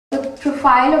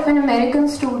profile of an American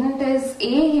student is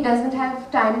A, he doesn't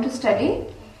have time to study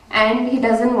and he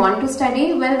doesn't want to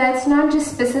study. Well, that's not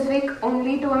just specific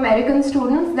only to American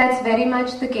students, that's very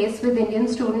much the case with Indian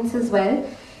students as well.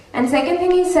 And second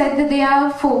thing, he said that they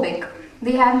are phobic,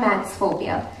 they have maths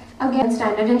phobia. Again,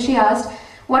 standard, and she asked,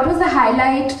 what was the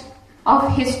highlight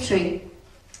of history?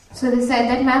 So they said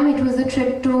that, ma'am, it was a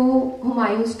trip to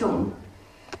Humayun's tomb.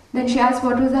 Then she asked,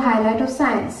 what was the highlight of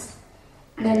science?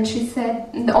 Then she said,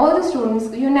 all the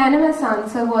students, unanimous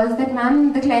answer was that,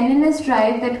 ma'am, the cleanliness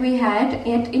drive that we had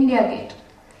at India Gate.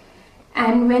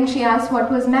 And when she asked what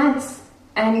was maths,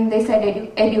 and they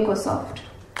said Educosoft.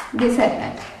 They said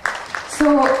that.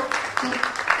 So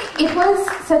it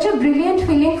was such a brilliant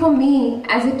feeling for me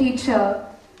as a teacher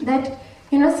that,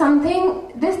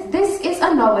 this is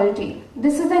a novelty.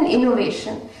 This is an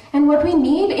innovation. And what we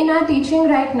need in our teaching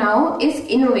right now is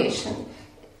innovation.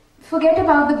 Forget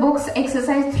about the books,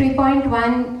 exercise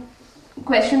 3.1,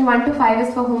 question 1 to 5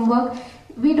 is for homework.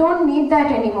 We don't need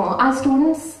that anymore. Our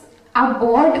students are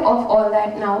bored of all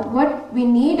that now. What we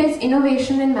need is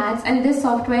innovation in maths, and this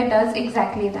software does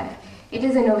exactly that. It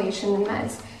is innovation in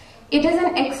maths. It is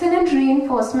an excellent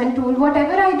reinforcement tool.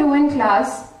 Whatever I do in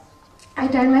class, I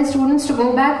tell my students to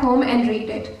go back home and read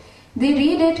it. They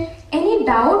read it. Any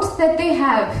doubts that they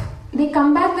have, they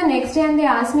come back the next day and they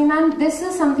ask me, ma'am, this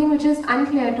is something which is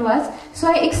unclear to us. So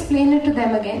I explain it to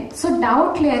them again. So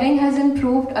doubt clearing has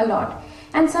improved a lot.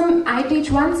 And I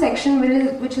teach one section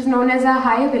which is known as a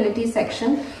high ability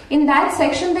section. In that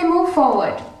section, they move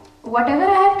forward. Whatever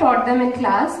I have taught them in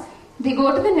class, they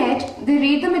go to the net, they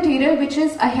read the material which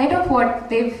is ahead of what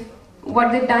they've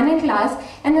done in class,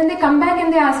 and then they come back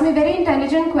and they ask me very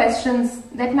intelligent questions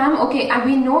that, ma'am, okay,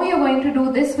 we know you're going to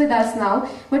do this with us now,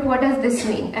 but what does this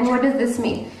mean? And what does this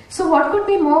mean? So what could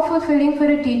be more fulfilling for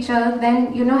a teacher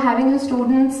than, having her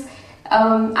students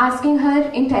asking her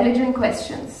intelligent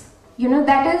questions? We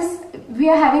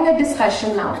are having a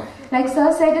discussion now. Like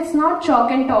Sir said, it's not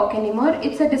chalk and talk anymore,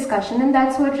 it's a discussion, and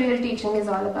that's what real teaching is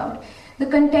all about. The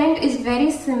content is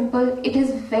very simple, it is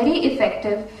very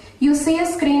effective. You see a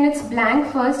screen, it's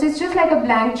blank first, it's just like a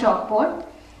blank chalkboard,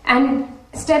 and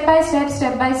step by step,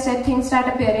 things start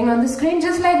appearing on the screen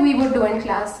just like we would do in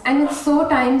class, and it's so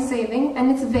time saving and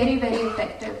it's very, very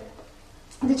effective.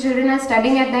 The children are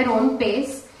studying at their own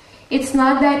pace. It's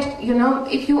not that,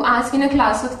 if you ask in a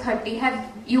class of 30,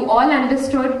 have you all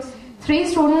understood? 3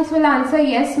 students will answer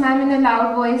yes ma'am in a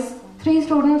loud voice, 3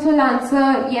 students will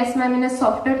answer yes ma'am in a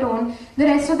softer tone, the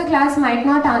rest of the class might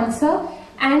not answer,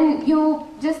 and you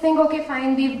just think, okay,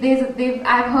 fine,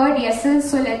 I've heard yeses,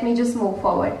 so let me just move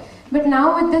forward. But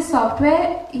now with this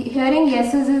software, hearing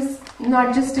yeses is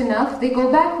not just enough. They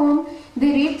go back home, they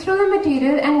read through the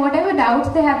material, and whatever doubts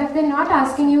they have, if they're not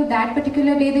asking you that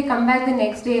particular day, they come back the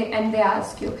next day and they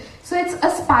ask you. So it's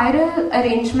a spiral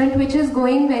arrangement which is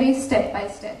going very step by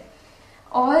step.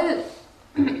 All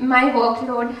my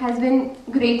workload has been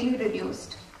greatly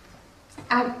reduced.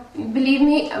 Believe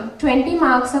me, 20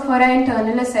 marks are for our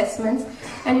internal assessments,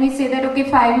 and we say that, okay,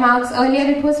 5 marks, earlier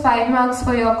it was 5 marks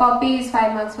for your copies,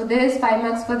 5 marks for this, 5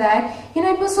 marks for that.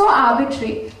 It was so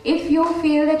arbitrary. If you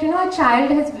feel that, a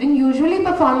child has been usually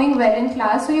performing well in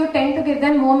class, so you tend to give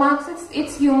them more marks,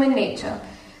 it's human nature.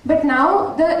 But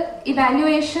now the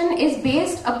evaluation is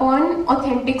based upon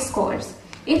authentic scores.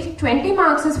 If 20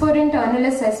 marks is for internal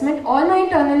assessment, all my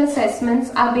internal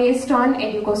assessments are based on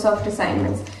Educosoft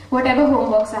assignments, whatever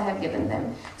homeworks I have given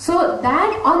them. So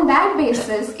on that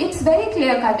basis, it's very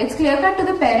clear-cut. It's clear-cut to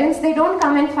the parents. They don't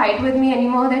come and fight with me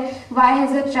anymore that why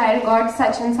has a child got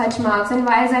such and such marks and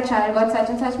why has a child got such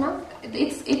and such marks.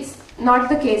 It's not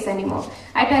the case anymore.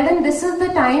 I tell them this is the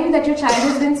time that your child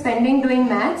has been spending doing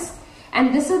maths,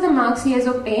 and this is the marks he has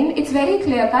obtained. It's very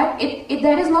clear-cut.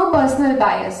 There is no personal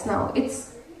bias now. It's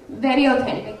very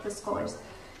authentic, the scores.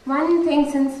 One thing,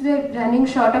 since we're running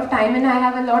short of time and I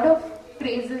have a lot of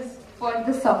praises for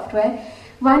the software,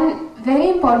 one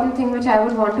very important thing which I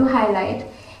would want to highlight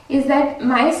is that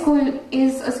my school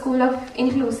is a school of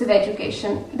inclusive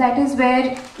education. That is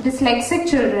where dyslexic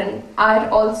children are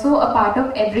also a part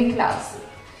of every class.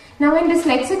 Now when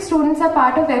dyslexic students are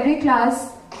part of every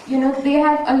class, they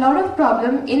have a lot of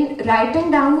problem in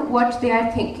writing down what they are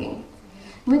thinking.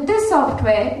 With this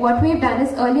software, what we've done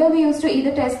is earlier we used to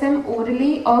either test them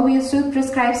orally or we used to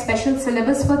prescribe special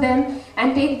syllabus for them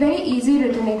and take very easy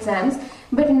written exams.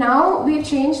 But now we've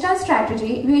changed our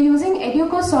strategy. We're using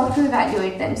Educosoft to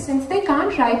evaluate them. Since they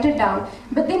can't write it down,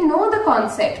 but they know the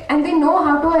concept and they know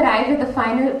how to arrive at the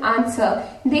final answer,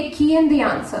 they key in the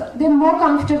answer. They're more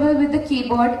comfortable with the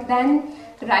keyboard than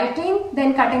writing,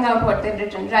 then cutting out what they've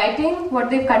written. Writing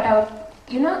what they've cut out,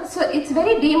 so it's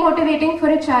very demotivating for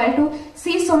a child to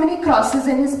see so many crosses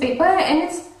in his paper, and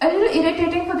it's a little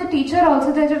irritating for the teacher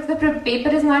also that if the paper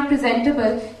is not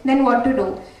presentable, then what to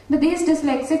do. But these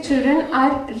dyslexic children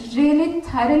are really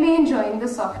thoroughly enjoying the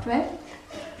software.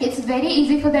 It's very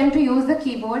easy for them to use the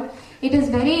keyboard. It is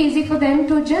very easy for them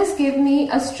to just give me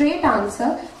a straight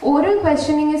answer. Oral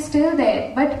questioning is still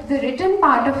there, but the written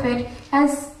part of it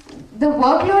the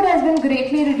workload has been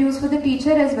greatly reduced for the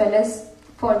teacher as well as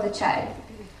for the child.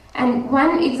 And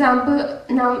one example,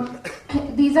 now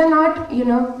these are not,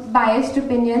 biased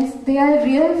opinions, they are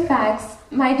real facts.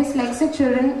 My dyslexic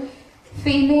children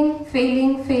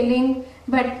failing,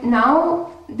 but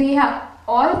now they are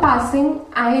all passing.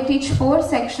 I teach 4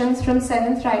 sections from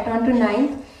 7th right on to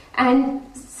 9th, and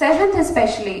 7th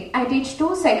especially, I teach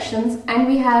 2 sections, and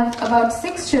we have about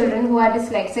 6 children who are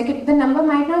dyslexic. The number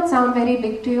might not sound very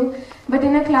big to you, but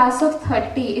in a class of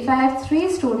 30, if I have 3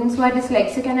 students who are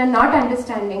dyslexic and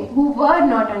who were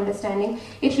not understanding,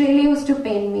 it really used to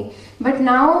pain me. But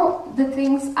now the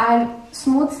things are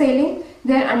smooth sailing.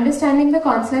 They're understanding the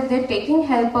concept, they're taking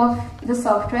help of the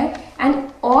software,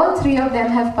 and all 3 of them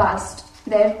have passed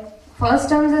their first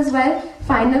terms as well.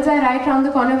 Finals are right around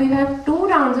the corner. We have 2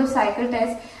 rounds of cycle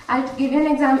tests. I'll give you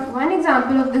one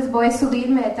example of this boy, Subir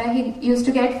Mehta. He used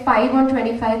to get 5 on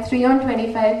 25, 3 on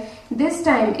 25. This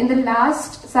time, in the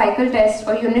last cycle test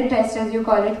or unit test as you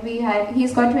call it,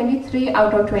 he's got 23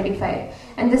 out of 25.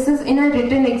 And this is in a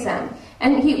written exam.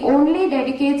 And he only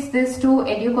dedicates this to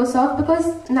EducoSoft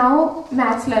because now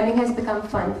maths learning has become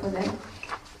fun for them.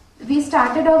 We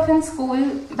started off in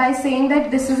school by saying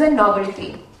that this is a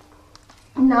novelty.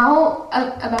 Now,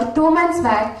 about 2 months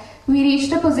back, we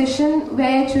reached a position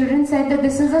where children said that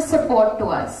this is a support to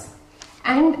us.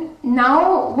 And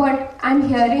now what I'm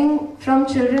hearing from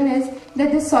children is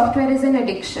that this software is an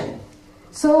addiction.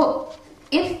 So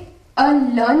if a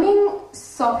learning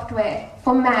software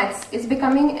for maths is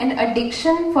becoming an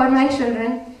addiction for my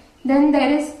children, then there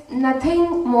is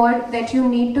nothing more that you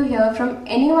need to hear from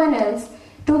anyone else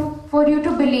for you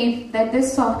to believe that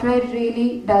this software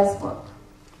really does work.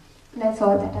 That's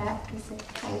all that I have to say.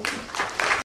 Thank you.